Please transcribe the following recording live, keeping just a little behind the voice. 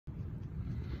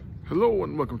Hello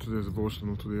and welcome to today's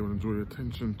devotional. Today I want to draw your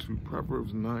attention to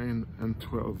Proverbs 9 and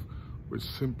 12, which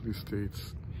simply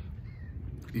states,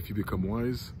 if you become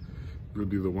wise, you'll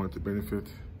be the one to benefit.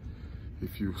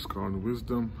 If you scorn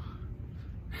wisdom,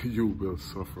 you will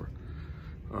suffer.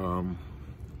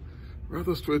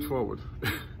 Rather straightforward.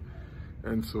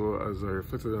 And so as I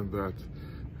reflected on that,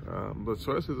 the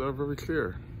choices are very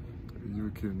clear.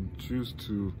 You can choose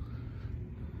to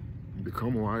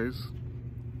become wise,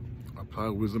 apply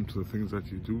wisdom to the things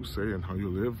that you do, say, and how you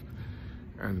live,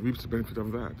 and reap the benefit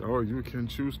of that. Or you can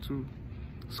choose to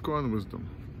scorn wisdom,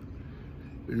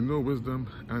 ignore wisdom,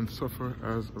 and suffer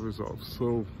as a result.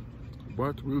 So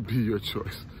what will be your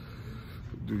choice?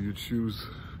 Do you choose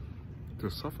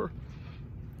to suffer?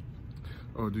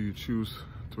 Or do you choose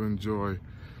to enjoy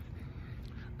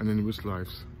and enrich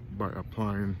lives by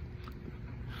applying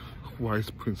wise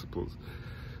principles?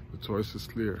 The choice is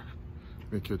clear.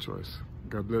 Make your choice.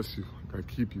 God bless you. God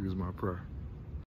keep you is my prayer.